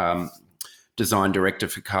Reid, design director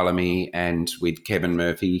for Colour Me, and with Kevin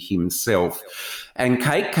Murphy himself. And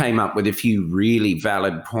Kate came up with a few really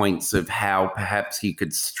valid points of how perhaps you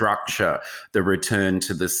could structure the return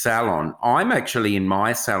to the salon. I'm actually in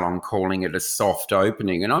my salon calling it a soft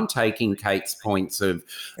opening, and I'm taking Kate's points of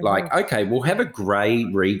okay, we'll have a grey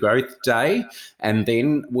regrowth day, and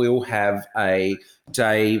then we'll have a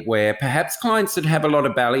day where perhaps clients that have a lot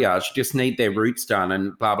of balayage just need their roots done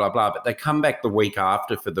and blah, blah, blah, but they come back the week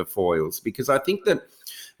after for the foils, because I think that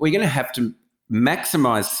we're going to have to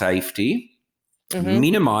maximise safety,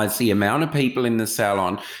 minimise the amount of people in the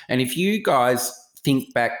salon. And if you guys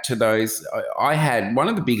think back to those, I had one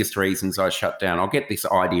of the biggest reasons I shut down. I'll get this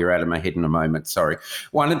idea out of my head in a moment. Sorry.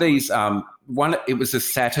 One of these, it was a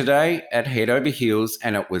Saturday at Head Over Heels,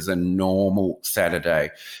 and it was a normal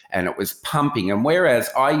Saturday, and it was pumping. And whereas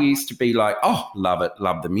I used to be like, oh, love it,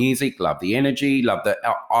 love the music, love the energy,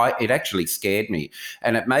 it actually scared me,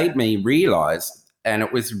 and it made me realise. And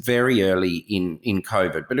it was very early in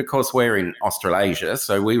COVID, but of course we're in Australasia,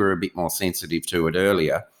 so we were a bit more sensitive to it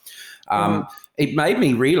earlier. It made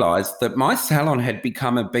me realise that my salon had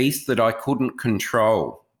become a beast that I couldn't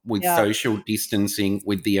control with social distancing,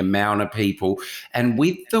 with the amount of people, and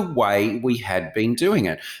with the way we had been doing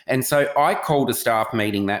it. And so I called a staff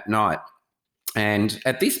meeting that night, And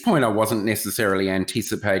at this point, I wasn't necessarily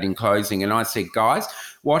anticipating closing. And I said, guys,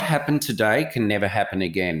 what happened today can never happen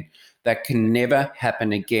again. That can never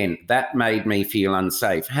happen again. That made me feel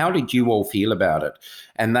unsafe. How did you all feel about it?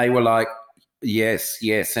 And they were like, yes,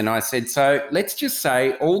 yes. And I said, so let's just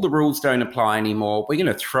say all the rules don't apply anymore. We're going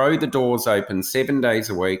to throw the doors open 7 days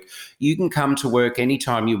a week. You can come to work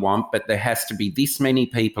anytime you want, but there has to be this many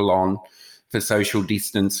people on for social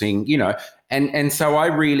distancing, you know. And so I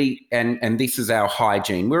really, and this is our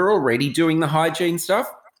hygiene. We're already doing the hygiene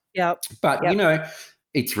stuff. Yep. But, you know,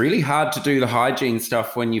 it's really hard to do the hygiene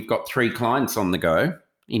stuff when you've got 3 clients on the go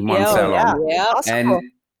in one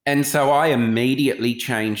salon. And so I immediately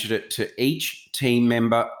changed it to each team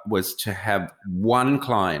member was to have one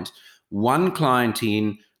client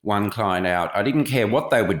in, one client out. I didn't care what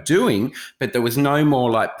they were doing, but there was no more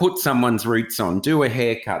like put someone's roots on, do a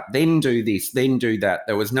haircut, then do this, then do that.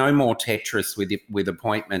 There was no more Tetris with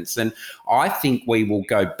appointments. And I think we will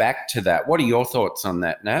go back to that. What are your thoughts on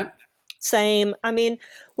that, Nat? Same. I mean,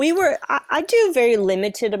 I do a very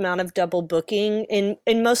limited amount of double booking and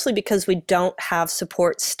mostly because we don't have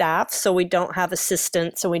support staff. So we don't have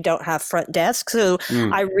assistants and we don't have front desk. So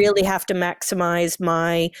I really have to maximize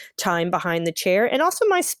my time behind the chair. And also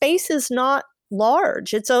my space is not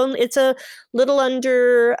large. It's a little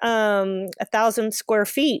under 1,000 square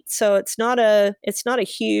feet. So it's not a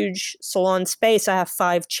huge salon space. I have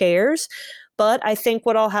 5 chairs. But I think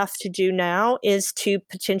what I'll have to do now is to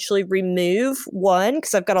potentially remove one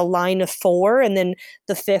because I've got a line of 4 and then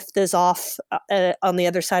the 5th is off on the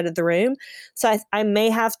other side of the room. So I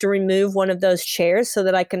may have to remove one of those chairs so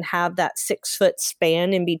that I can have that 6-foot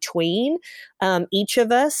span in between each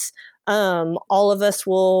of us. All of us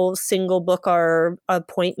will single book our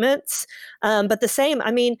appointments. But the same,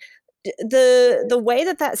 I mean, the way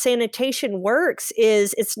that sanitation works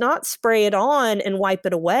is it's not spray it on and wipe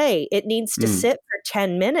it away. It needs to sit for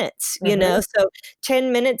 10 minutes, you know, so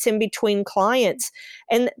 10 minutes in between clients.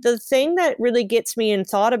 And the thing that really gets me in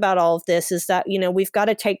thought about all of this is that, you know, we've got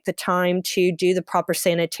to take the time to do the proper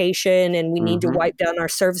sanitation and we need to wipe down our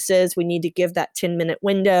surfaces. We need to give that 10-minute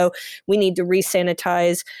window. We need to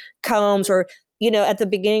re-sanitize combs or you know, at the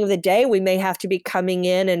beginning of the day, we may have to be coming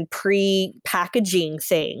in and pre-packaging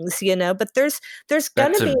things, you know, but there's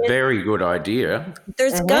going to be a very good idea.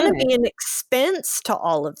 There's going to be an expense to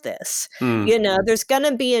all of this. You know, there's going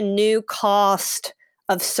to be a new cost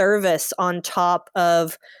of service on top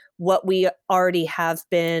of what we already have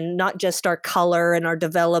been, not just our color and our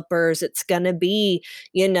developers. It's going to be,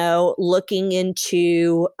 you know, looking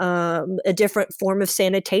into a different form of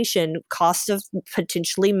sanitation, cost of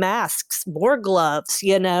potentially masks, more gloves,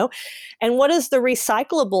 you know, and what does the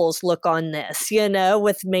recyclables look on this, you know,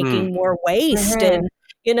 with making more waste and,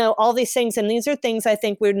 you know, all these things. And these are things I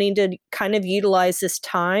think we need to kind of utilize this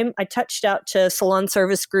time. I touched out to Salon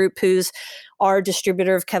Service Group, who's our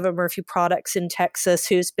distributor of Kevin Murphy products in Texas,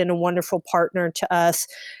 who's been a wonderful partner to us.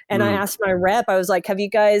 And I asked my rep, I was like, are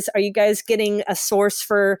you guys getting a source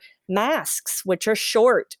for masks, which are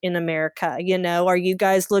short in America? You know, are you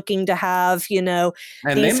guys looking to have, you know,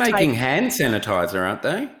 and they're making hand sanitizer, aren't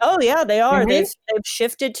they? Oh yeah, they are. They've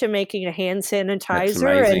shifted to making a hand sanitizer. That's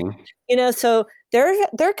amazing. And, you know, so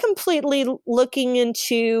they're completely looking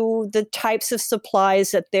into the types of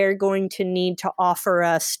supplies that they're going to need to offer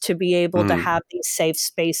us to be able to have these safe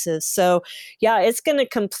spaces. So yeah, it's going to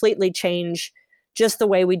completely change just the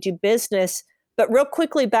way we do business. But real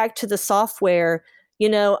quickly back to the software, you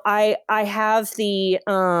know, I have the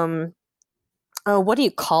what do you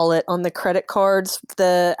call it on the credit cards?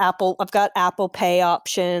 I've got Apple Pay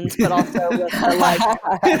options, but also with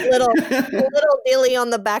a little dilly on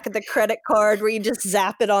the back of the credit card where you just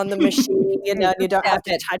zap it on the machine, you know, you don't have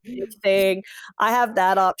to touch anything. I have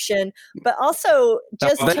that option, but also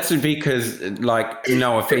that's because, like,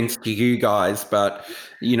 no offense to you guys, but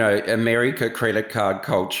you know, America credit card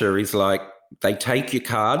culture is like, they take your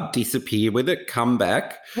card, disappear with it, come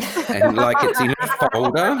back, and like it's in a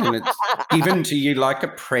folder and it's given to you like a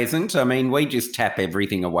present. I mean, we just tap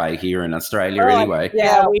everything away here in Australia anyway.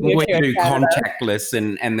 Yeah, we do contactless,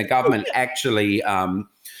 and the government actually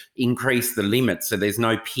increased the limit, so there's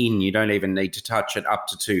no PIN. You don't even need to touch it up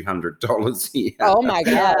to $200 here. Oh my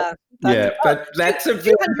God! Yeah, but that's a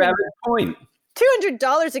very valid point.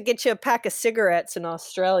 $200 to get you a pack of cigarettes in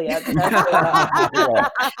Australia. Not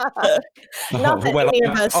that any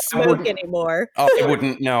of us smoke anymore. I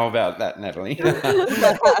wouldn't know about that, Natalie.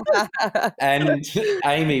 And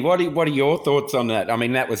Amy, what are your thoughts on that? I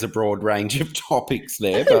mean, that was a broad range of topics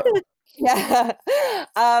there, but yeah.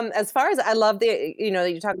 As far as I love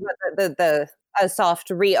you talk about the a soft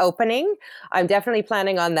reopening. I'm definitely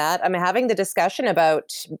planning on that. I'm having the discussion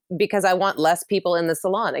about, because I want less people in the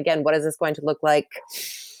salon. Again, what is this going to look like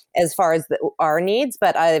as far as our needs?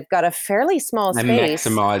 But I've got a fairly small And space.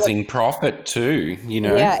 maximising profit too,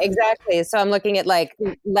 Yeah, exactly. So I'm looking at like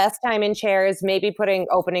less time in chairs, maybe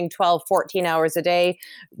opening 12, 14 hours a day,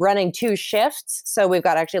 running 2 shifts. So we've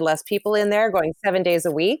got actually less people in there going 7 days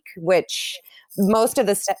a week, which most of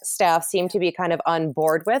the staff seem to be kind of on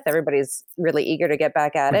board with. Everybody's really eager to get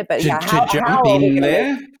back at it. But To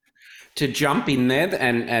jump in there,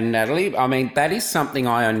 and Natalie, I mean, that is something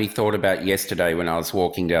I only thought about yesterday when I was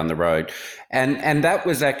walking down the road. And that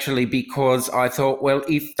was actually because I thought, well,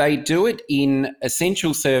 if they do it in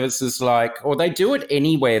essential services or they do it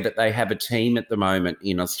anywhere that they have a team at the moment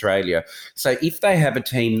in Australia. So if they have a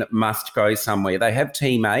team that must go somewhere, they have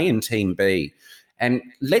team A and team B. And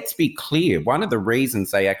let's be clear, one of the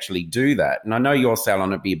reasons they actually do that, and I know your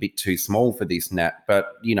salon would be a bit too small for this, Nat, but,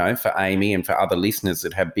 for Amy and for other listeners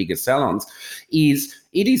that have bigger salons, is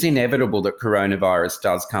it is inevitable that coronavirus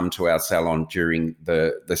does come to our salon during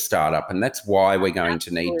the startup. And that's why we're going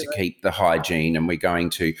to need to keep the hygiene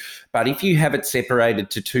but if you have it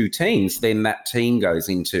separated to 2 teams, then that team goes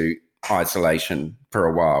into isolation for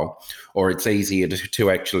a while, or it's easier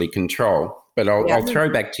to actually control. But I'll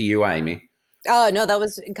throw back to you, Amy. Oh, no, that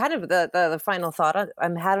was kind of the final thought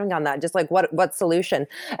I'm having on that. Just like what solution?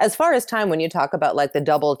 As far as time, when you talk about like the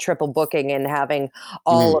double, triple booking and having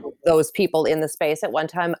all of those people in the space at one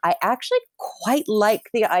time, I actually quite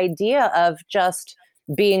like the idea of just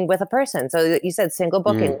being with a person. So you said single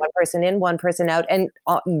booking, one person in, one person out, and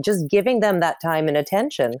just giving them that time and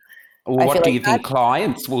attention. Well, what do you think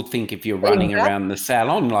clients will think if you're running around the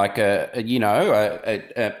salon like I was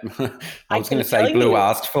going to say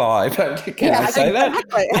blue-assed fly, but can I say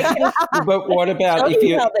that? But what about if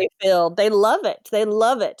you? How they feel? They love it. They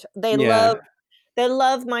love it. They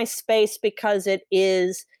love my space because it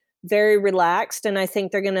is very relaxed, and I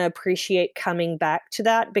think they're going to appreciate coming back to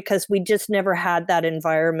that because we just never had that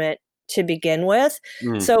environment to begin with.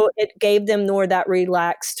 So it gave them more that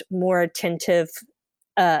relaxed, more attentive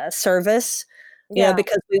service,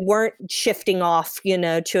 because we weren't shifting off,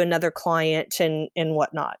 to another client and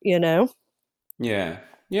whatnot, Yeah.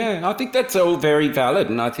 I think that's all very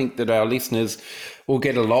valid, and I think that our listeners will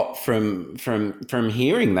get a lot from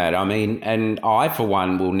hearing that. I mean, and I, for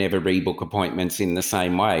one, will never rebook appointments in the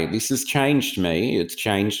same way. This has changed me. It's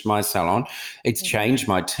changed my salon. It's changed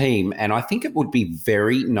my team, and I think it would be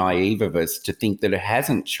very naive of us to think that it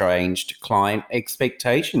hasn't changed client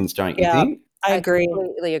expectations. Don't you think? I agree.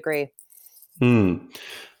 Completely agree.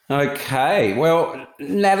 Okay. Well,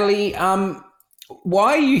 Natalie,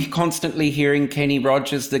 why are you constantly hearing Kenny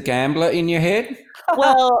Rogers, the gambler, in your head?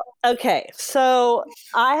 Well, okay. So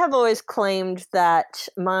I have always claimed that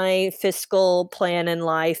my fiscal plan in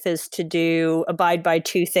life is to abide by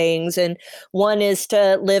 2 things. And one is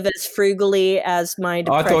to live as frugally as my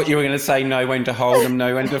depression. I thought you were going to say know when to hold them,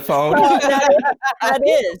 know when to fold. That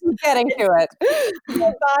is. Getting to it.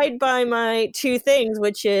 Abide by my 2 things,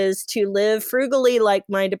 which is to live frugally like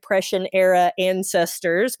my Depression era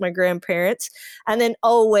ancestors, my grandparents, and then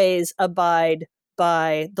always abide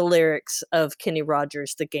by the lyrics of Kenny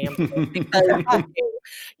Rogers, the gambler. Because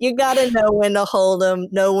you got to know when to hold them,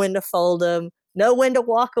 know when to fold them, know when to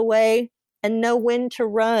walk away, and know when to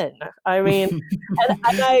run. I mean, and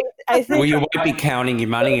I think... Well, you won't be counting your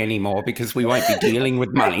money anymore because we won't be dealing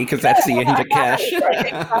with money because that's the end of cash.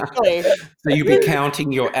 Exactly. So you'll be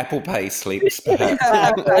counting your Apple Pay slips, perhaps.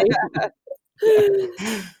 Exactly.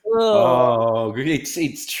 Oh,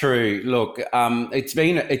 it's true. Look,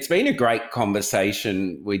 it's been a great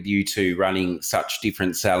conversation with you two running such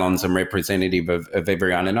different salons and representative of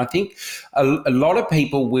everyone. And I think a lot of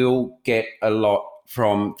people will get a lot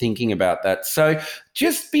from thinking about that. So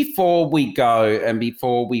just before we go and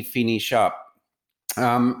before we finish up,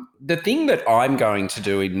 the thing that I'm going to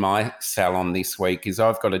do in my salon this week is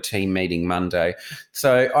I've got a team meeting Monday.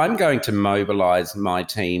 So I'm going to mobilize my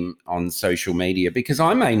team on social media because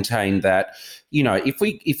I maintain that,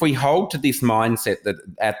 if we hold to this mindset that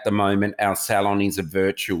at the moment our salon is a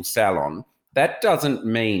virtual salon, that doesn't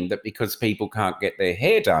mean that because people can't get their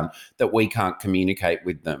hair done that we can't communicate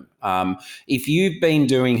with them. If you've been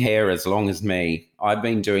doing hair as long as me, I've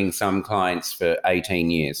been doing some clients for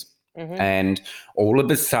 18 years. And all of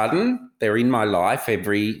a sudden they're in my life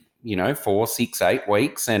every, 4, 6, 8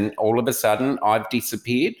 weeks, and all of a sudden I've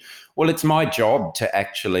disappeared. Well, it's my job to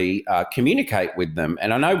actually communicate with them.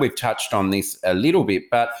 And I know we've touched on this a little bit,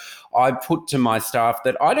 but I put to my staff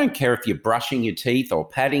that I don't care if you're brushing your teeth or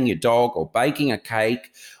patting your dog or baking a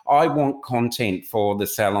cake. I want content for the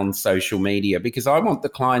salon social media because I want the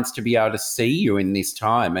clients to be able to see you in this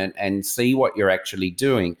time and see what you're actually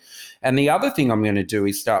doing. And the other thing I'm going to do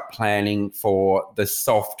is start planning for the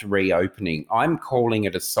soft reopening. I'm calling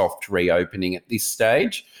it a soft reopening at this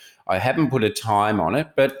stage. I haven't put a time on it,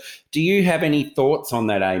 but do you have any thoughts on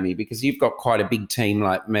that, Amy? Because you've got quite a big team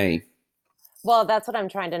like me. Well, that's what I'm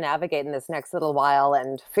trying to navigate in this next little while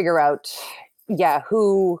and figure out,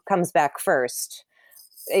 who comes back first.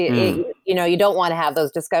 You don't want to have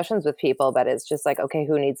those discussions with people, but it's just like, okay,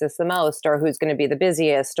 who needs this the most, or who's going to be the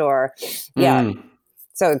busiest, or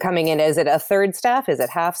So coming in, is it a third staff? Is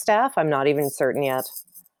it half staff? I'm not even certain yet.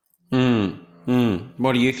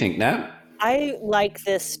 What do you think, Nat? I like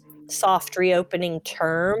this soft reopening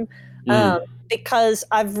term because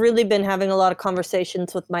I've really been having a lot of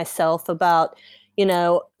conversations with myself about,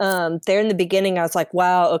 there in the beginning, I was like,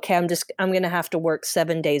 wow, okay, I'm going to have to work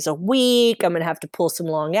 7 days a week. I'm going to have to pull some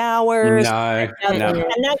long hours. No. And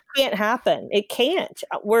that can't happen. It can't.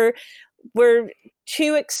 We're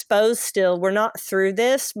too exposed still. We're not through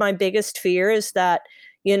this. My biggest fear is that,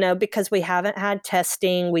 because we haven't had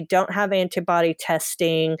testing, we don't have antibody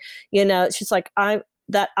testing, it's just like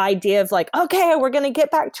that idea of like, okay, we're going to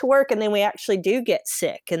get back to work. And then we actually do get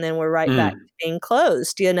sick. And then we're right back to being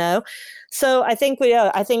closed, So I think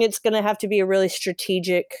it's going to have to be a really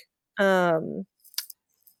strategic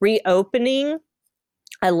reopening.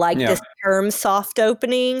 I like this term soft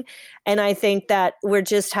opening. And I think that we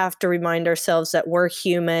just have to remind ourselves that we're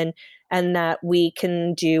human and that we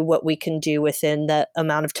can do what we can do within that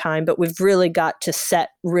amount of time. But we've really got to set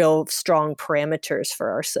real strong parameters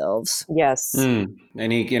for ourselves. Yes.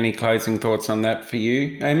 Any closing thoughts on that for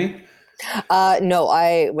you, Amy?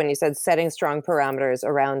 No, when you said setting strong parameters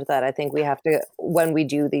around that, I think we have to, when we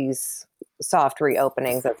do these soft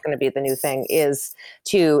reopenings, that's going to be the new thing, is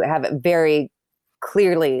to have it very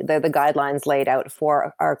clearly the guidelines laid out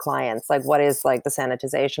for our clients. Like, what is like the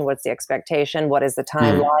sanitization? What's the expectation? What is the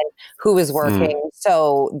timeline? Who is working?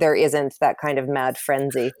 So there isn't that kind of mad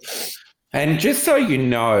frenzy. And just so you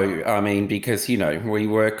know, I mean, because, we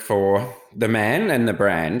work for the man and the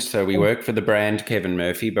brand. So we work for the brand Kevin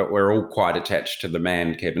Murphy, but we're all quite attached to the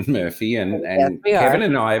man Kevin Murphy. And Kevin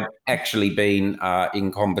and I have actually been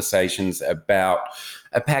in conversations about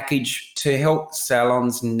a package to help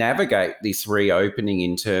salons navigate this reopening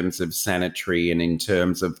in terms of sanitary and in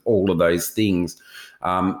terms of all of those things.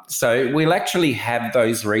 So we'll actually have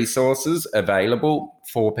those resources available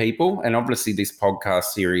for people. And obviously this podcast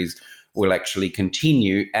series will actually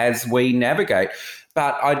continue as we navigate.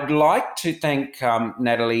 But I'd like to thank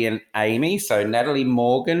Natalie and Amy, so Natalie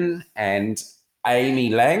Morgan and Amy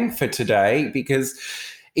Lang for today, because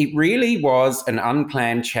it really was an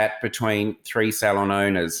unplanned chat between three salon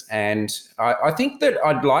owners. And I think that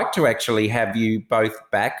I'd like to actually have you both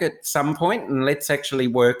back at some point and let's actually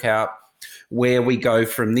work out where we go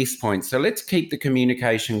from this point. So let's keep the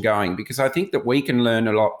communication going, because I think that we can learn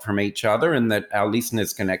a lot from each other and that our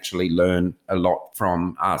listeners can actually learn a lot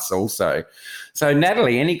from us also. So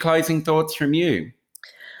Natalie, any closing thoughts from you?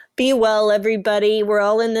 Be well, everybody. We're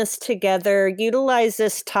all in this together. Utilize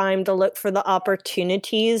this time to look for the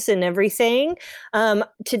opportunities and everything.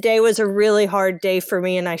 Today was a really hard day for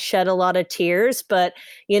me and I shed a lot of tears, but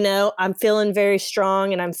I'm feeling very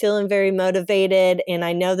strong and I'm feeling very motivated and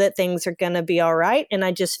I know that things are going to be all right. And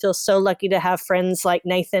I just feel so lucky to have friends like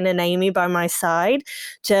Nathan and Amy by my side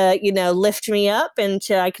to, lift me up and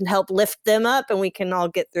I can help lift them up and we can all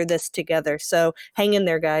get through this together. So hang in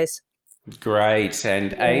there, guys. Great.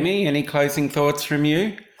 And Amy, any closing thoughts from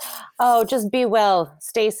you? Oh, just be well,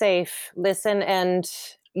 stay safe, listen, and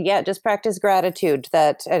just practice gratitude.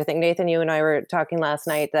 That I think Nathan, you and I were talking last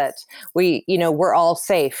night that we're all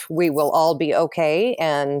safe. We will all be okay.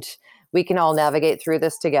 And we can all navigate through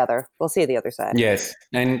this together. We'll see the other side. Yes,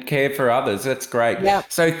 and care for others. That's great. Yeah.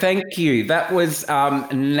 So thank you. That was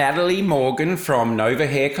Natalie Morgan from Nova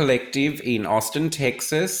Hair Collective in Austin,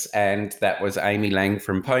 Texas, and that was Amy Lang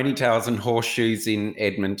from Ponytails and Horseshoes in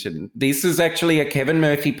Edmonton. This is actually a Kevin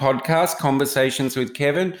Murphy podcast, Conversations with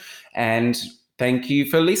Kevin, and thank you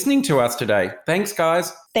for listening to us today. Thanks,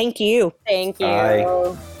 guys. Thank you. Thank you.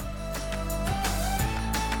 Bye.